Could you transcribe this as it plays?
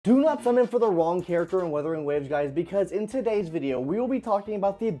Do not summon for the wrong character in Wuthering Waves, guys, because in today's video, we will be talking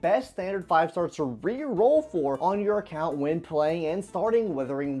about the best standard 5-stars to re-roll for on your account when playing and starting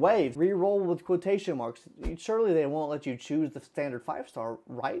Wuthering Waves. Re-roll with quotation marks. Surely they won't let you choose the standard 5-star,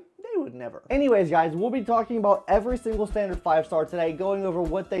 right? They would never. Anyways, guys, we'll be talking about every single standard 5-star today, going over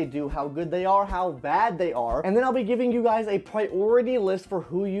what they do, how good they are, how bad they are, and then I'll be giving you guys a priority list for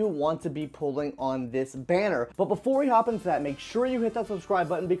who you want to be pulling on this banner. But before we hop into that, make sure you hit that subscribe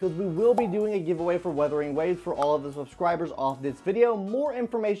button, because we will be doing a giveaway for Wuthering Waves for all of the subscribers off this video. More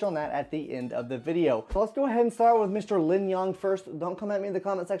information on that at the end of the video. So let's go ahead and start with Mr. LingYang first. Don't come at me in the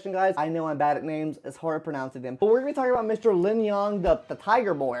comment section, guys. I know I'm bad at names. It's hard pronouncing them. But we're going to be talking about Mr. LingYang, the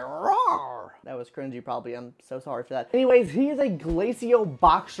tiger boy. Roar! That was cringy, probably. I'm so sorry for that. Anyways, he is a Glacio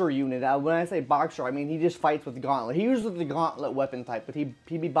boxer unit. When I say boxer, I mean he just fights with the gauntlet. He uses the gauntlet weapon type, but he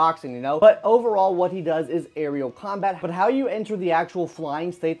be boxing, you know? But overall, what he does is aerial combat. But how you enter the actual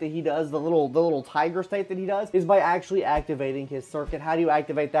flying state that he does, the little tiger state that he does, is by actually activating his circuit. How do you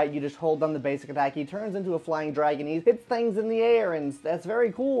activate that? You just hold down the basic attack. He turns into a flying dragon. He hits things in the air, and that's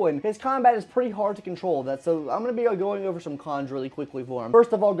very cool. And his combat is pretty hard to control. So I'm going to be going over some cons really quickly for him.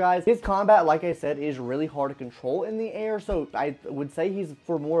 First of all, guys, his combat, like I said, is really hard to control in the air. So I would say he's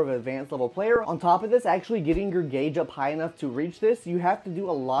for more of an advanced level player. On top of this, actually getting your gauge up high enough to reach this, you have to do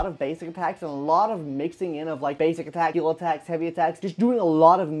a lot of basic attacks and a lot of mixing in of like basic attack, heal attacks, heavy attacks, just doing a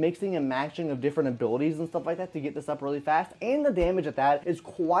lot of mixing and matching of different abilities and stuff like that to get this up really fast. And the damage at that is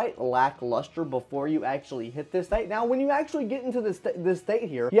quite lackluster before you actually hit this state. Now, when you actually get into this state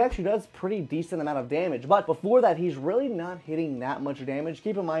here, he actually does pretty decent amount of damage, but before that, he's really not hitting that much damage.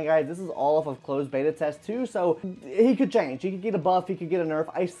 Keep in mind, guys, this is all off of closed beta test too, so he could change. He could get a buff, he could get a nerf.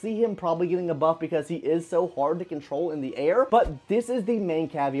 I see him probably getting a buff because he is so hard to control in the air, but this is the main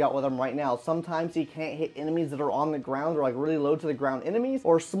caveat with him right now. Sometimes he can't hit enemies that are on the ground or like really low to the ground enemies,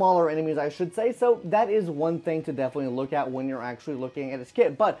 or smaller enemies, I should say. So that is one thing to definitely look at when you're actually looking at his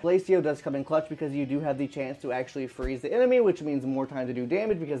kit. But Glacio does come in clutch because you do have the chance to actually freeze the enemy, which means more time to do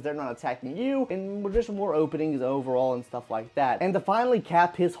damage because they're not attacking you, and just more openings overall and stuff like that. And to finally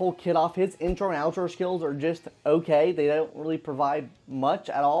cap his whole kit off, his intro and outro skills are just okay. They don't really provide much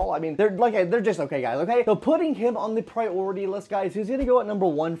at all. I mean, they're just okay, guys, okay? So putting him on the priority list, guys, he's gonna go at number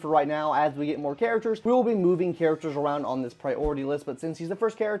 1 for right now. As we get more characters, we will be moving characters around on this priority list, but since he's the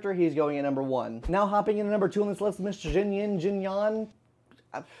first character, he's going at number 1. Now hopping into number 2 on this list, Mr. JianXin.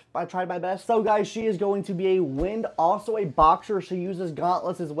 I tried my best. So guys, she is going to be a wind, also a boxer. She uses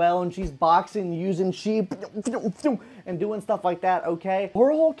gauntlets as well, and she's boxing using chi and doing stuff like that, okay?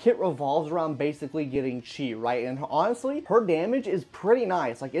 Her whole kit revolves around basically getting chi, right? And honestly, her damage is pretty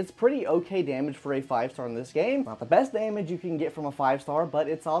nice. Like, it's pretty okay damage for a 5-star in this game. Not the best damage you can get from a 5-star, but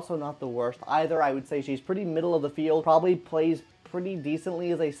it's also not the worst either. I would say she's pretty middle of the field, probably plays pretty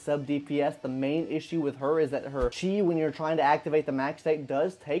decently as a sub DPS. The main issue with her is that her chi, when you're trying to activate the max state,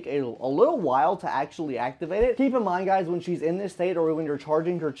 does take a little while to actually activate it. Keep in mind, guys, when she's in this state or when you're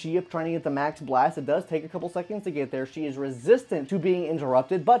charging her chi up trying to get the max blast, it does take a couple seconds to get there. She is resistant to being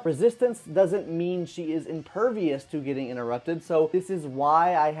interrupted, but resistance doesn't mean she is impervious to getting interrupted. So this is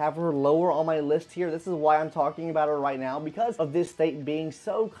why I have her lower on my list here. This is why I'm talking about her right now, because of this state being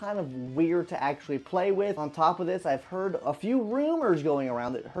so kind of weird to actually play with. On top of this, I've heard a few rumors going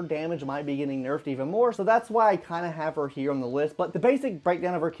around that her damage might be getting nerfed even more, so that's why I kind of have her here on the list. But the basic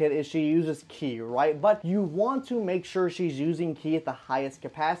breakdown of her kit is she uses ki, right? But you want to make sure she's using ki at the highest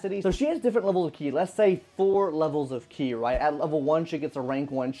capacity. So she has different levels of ki. Let's say 4 levels of ki, right? At level 1, she gets a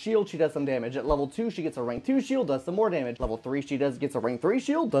rank 1 shield, she does some damage. At level 2, she gets a rank 2 shield, does some more damage. Level 3, she gets a rank 3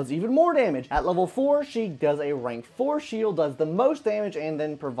 shield, does even more damage. At level 4, she does a rank 4 shield, does the most damage, and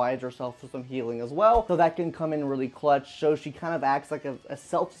then provides herself with some healing as well. So that can come in really clutch. So she kind of acts like a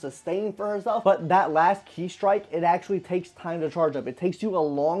self-sustain for herself. But that last key strike, it actually takes time to charge up. It takes you a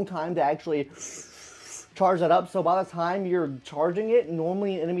long time to actually charge that up. So by the time you're charging it,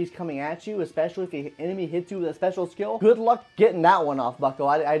 normally an enemy's coming at you, especially if the enemy hits you with a special skill. Good luck getting that one off, bucko.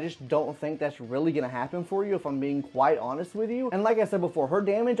 I just don't think that's really gonna happen for you, if I'm being quite honest with you. And like I said before, her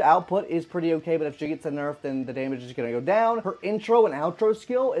damage output is pretty okay, but if she gets a nerf, then the damage is gonna go down. Her intro and outro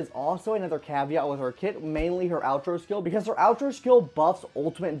skill is also another caveat with her kit, mainly her outro skill, because her outro skill buffs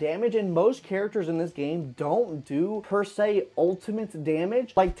ultimate damage, and most characters in this game don't do per se ultimate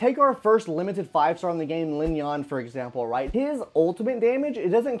damage. Like, take our first limited 5-star in the game, name LingYang, for example, right? His ultimate damage, it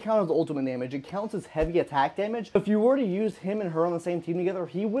doesn't count as ultimate damage, it counts as heavy attack damage. If you were to use him and her on the same team together,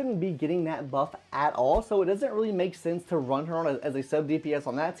 he wouldn't be getting that buff at all, so it doesn't really make sense to run her on as a sub DPS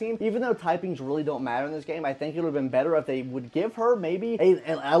on that team. Even though typings really don't matter in this game, I think it would have been better if they would give her maybe an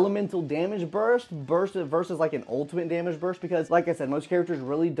elemental damage burst versus like an ultimate damage burst, because like I said, most characters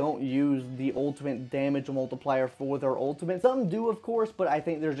really don't use the ultimate damage multiplier for their ultimate. Some do, of course, but I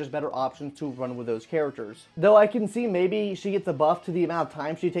think there's just better options to run with those characters. Though I can see maybe she gets a buff to the amount of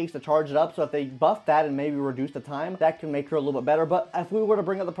time she takes to charge it up, so if they buff that and maybe reduce the time, that can make her a little bit better. But if we were to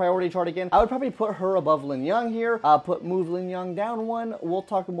bring up the priority chart again, I would probably put her above LingYang here, move LingYang down one. We'll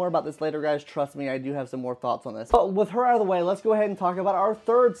talk more about this later, guys. Trust me, I do have some more thoughts on this. But with her out of the way, let's go ahead and talk about our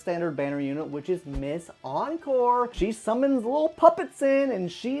third standard banner unit, which is Miss Encore. She summons little puppets in,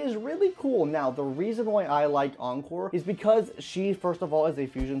 and she is really cool. Now, the reason why I like Encore is because she, first of all, is a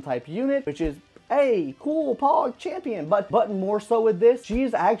fusion type unit, which is hey, cool, Pog champion, but more so with this,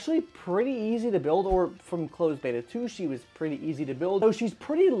 she's actually pretty easy to build, or from closed beta 2, she was pretty easy to build. So she's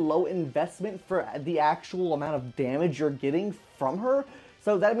pretty low investment for the actual amount of damage you're getting from her.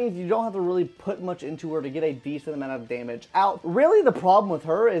 So that means you don't have to really put much into her to get a decent amount of damage out. Really, the problem with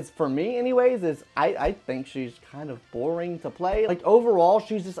her is, for me anyways, is I think she's kind of boring to play. Like, overall,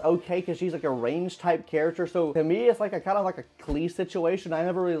 she's just okay because she's like a range type character. So to me, it's like a kind of like a klee situation. I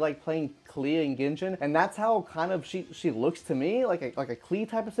never really like playing klee and genshin, and that's how kind of she looks to me, like a klee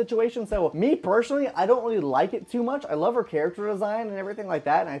type of situation. So me personally, I don't really like it too much. I love her character design and everything like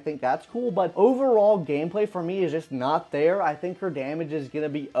that, and I think that's cool, but overall gameplay for me is just not there. I think her damage is gonna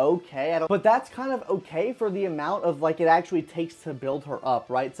be okay, but that's kind of okay for the amount of like it actually takes to build her up,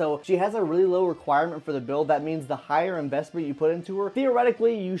 right? So she has a really low requirement for the build. That means the higher investment you put into her,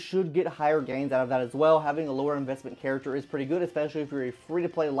 theoretically you should get higher gains out of that as well. Having a lower investment character is pretty good, especially if you're a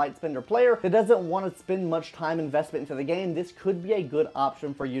free-to-play light spender player that doesn't want to spend much time investment into the game. This could be a good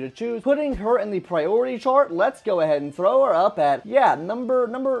option for you to choose. Putting her in the priority chart, let's go ahead and throw her up at, yeah,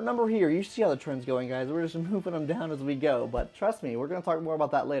 number here. You see how the trend's going, guys. We're just moving them down as we go, but trust me, we're going to talk more about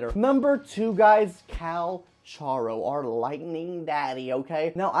that later. Number 2, guys, CALCHARO, our lightning daddy,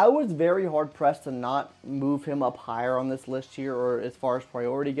 okay? Now, I was very hard pressed to not move him up higher on this list here, or as far as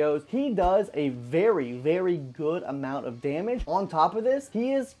priority goes. He does a very, very good amount of damage. On top of this,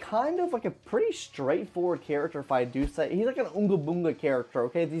 he is kind of like a pretty straightforward character, if I do say. He's like an Unga Bunga character,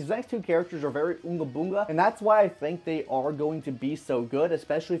 okay? These next two characters are very Unga Bunga, and that's why I think they are going to be so good,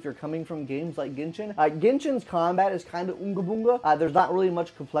 especially if you're coming from games like Genshin. Genshin's combat is kind of Unga Bunga. There's not really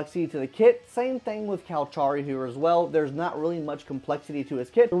much complexity to the kit. Same thing with CALCHARO here as well. There's not really much complexity to his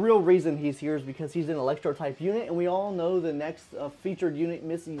kit. The real reason he's here is because he's an electro type unit, and we all know the next featured unit,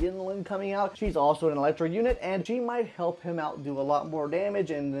 Miss Yinlin, coming out. She's also an electro unit, and she might help him out do a lot more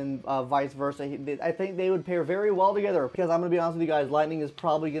damage, and then vice versa. I think they would pair very well together, because I'm going to be honest with you guys, lightning is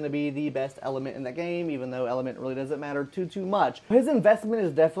probably going to be the best element in the game, even though element really doesn't matter too much. His investment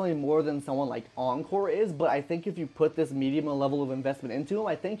is definitely more than someone like Encore is, but I think if you put this medium level of investment into him,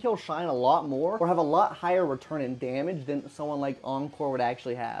 I think he'll shine a lot more, or have a lot higher return in damage than someone like Encore would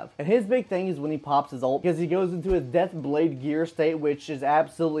actually have. And his big thing is when he pops his ult, because he goes into his Death Blade gear state, which is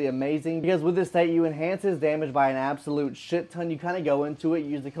absolutely amazing, because with this state you enhance his damage by an absolute shit ton. You kind of go into it,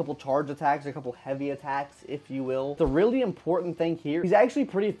 use a couple charge attacks, a couple heavy attacks, if you will. The really important thing here, he's actually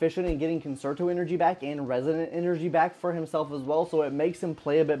pretty efficient in getting Concerto energy back and Resonant energy back for himself as well, so it makes him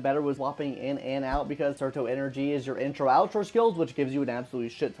play a bit better with swapping in and out, because Concerto energy is your intro outro skills, which gives you an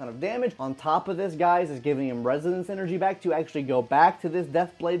absolute shit ton of damage. On top of this, guys, is giving him Resonance energy back to actually go back to this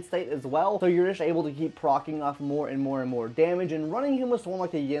Death Blade state as well, so you're just able to keep proccing off more and more and more damage, and running him with someone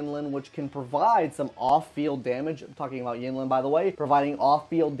like a Yinlin, which can provide some off-field damage. I'm talking about Yinlin, by the way, providing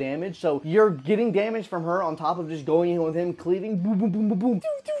off-field damage, so you're getting damage from her on top of just going in with him, cleaving, boom, boom, boom, boom, boom, doo,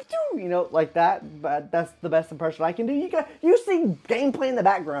 doo, doo, you know, like that. But that's the best impression I can do. You see gameplay in the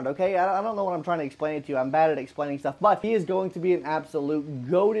background, okay? I don't know what I'm trying to explain it to you. I'm bad at explaining stuff, but he is going to be an absolute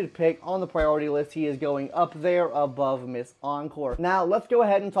goated pick on the priority list. He is going up there above Miss Encore. Now, let's go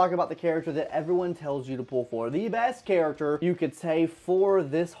ahead and talk about the character that everyone tells you to pull for. The best character, you could say, for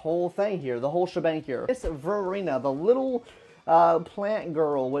this whole thing here, the whole shebang here. It's VERINA, the little plant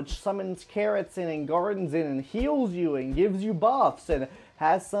girl, which summons carrots in and gardens in and heals you and gives you buffs and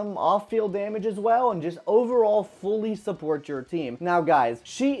has some off-field damage as well, and just overall fully supports your team. Now guys,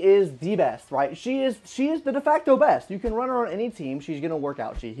 she is the best, right? She is the de facto best. You can run her on any team. She's gonna work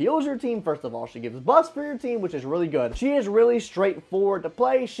out. She heals your team first of all. She gives buffs for your team, which is really good. She is really straightforward to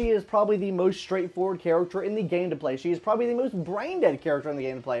play. She is probably the most straightforward character in the game to play. She is probably the most brain-dead character in the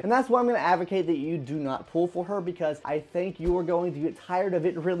game to play. And that's why I'm gonna advocate that you do not pull for her, because I think you are going to get tired of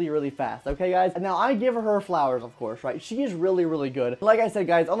it really fast. Okay guys? And now I give her flowers, of course, right? She is really good. Like I said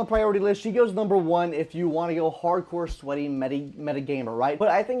guys, on the priority list, she goes number 1 if you want to go hardcore sweaty meta gamer, right? But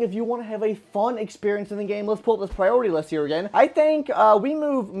I think if you want to have a fun experience in the game, let's pull up this priority list here again. I think we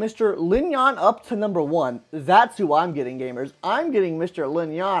move Mr. LingYang up to number 1. That's who I'm getting, gamers. I'm getting Mr.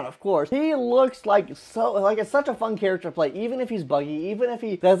 LingYang, of course. He looks like it's such a fun character to play. Even if he's buggy, even if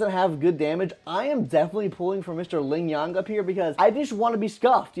he doesn't have good damage, I am definitely pulling for Mr. LingYang up here because I just want to be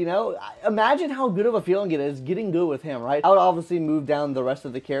scuffed, you know? Imagine how good of a feeling it is getting good with him, right? I would obviously move down the rest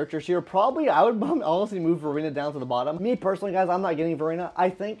of the characters here. Probably, I would honestly move VERINA down to the bottom. Me personally, guys, I'm not getting VERINA. I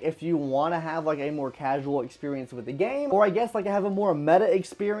think if you want to have like a more casual experience with the game, or I guess like have a more meta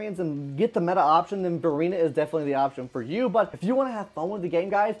experience and get the meta option, then VERINA is definitely the option for you. But if you want to have fun with the game,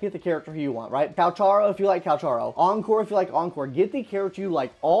 guys, get the character who you want, right? CALCHARO if you like CALCHARO. Encore if you like Encore. Get the character you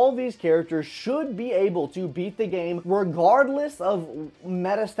like. All these characters should be able to beat the game regardless of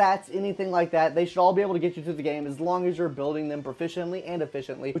meta stats, anything like that. They should all be able to get you through the game as long as you're building them proficiently and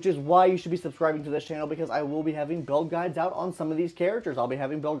efficiently, which is why you should be subscribing to this channel, because I will be having build guides out on some of these characters. I'll be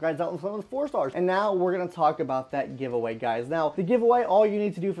having build guides out on some of the 4 stars. And now we're going to talk about that giveaway, guys. Now, the giveaway, all you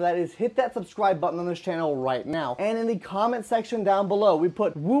need to do for that is hit that subscribe button on this channel right now. And in the comment section down below, we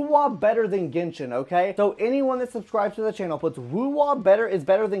put WUWA better than Genshin, okay? So anyone that subscribes to the channel puts WUWA better is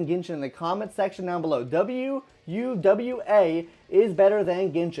better than Genshin in the comment section down below. WUWA is better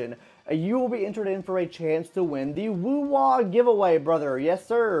than Genshin. You will be entered in for a chance to win the WUWA giveaway, brother. Yes,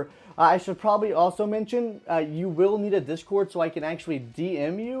 sir. I should probably also mention, you will need a Discord so I can actually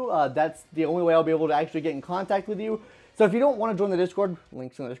DM you. That's the only way I'll be able to actually get in contact with you. So if you don't want to join the Discord,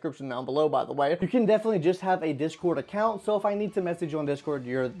 links in the description down below, by the way, you can definitely just have a Discord account. So if I need to message you on Discord,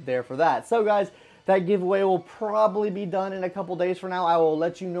 you're there for that. So guys, that giveaway will probably be done in a couple days from now. I will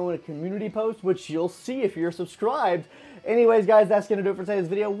let you know in a community post, which you'll see if you're subscribed. Anyways, guys, that's going to do it for today's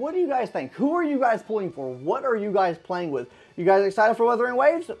video. What do you guys think? Who are you guys pulling for? What are you guys playing with? You guys excited for Wuthering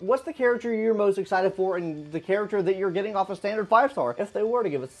Waves? What's the character you're most excited for and the character that you're getting off a standard 5-star? If they were to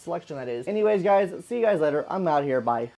give us a selection, that is. Anyways, guys, see you guys later. I'm out here. Bye.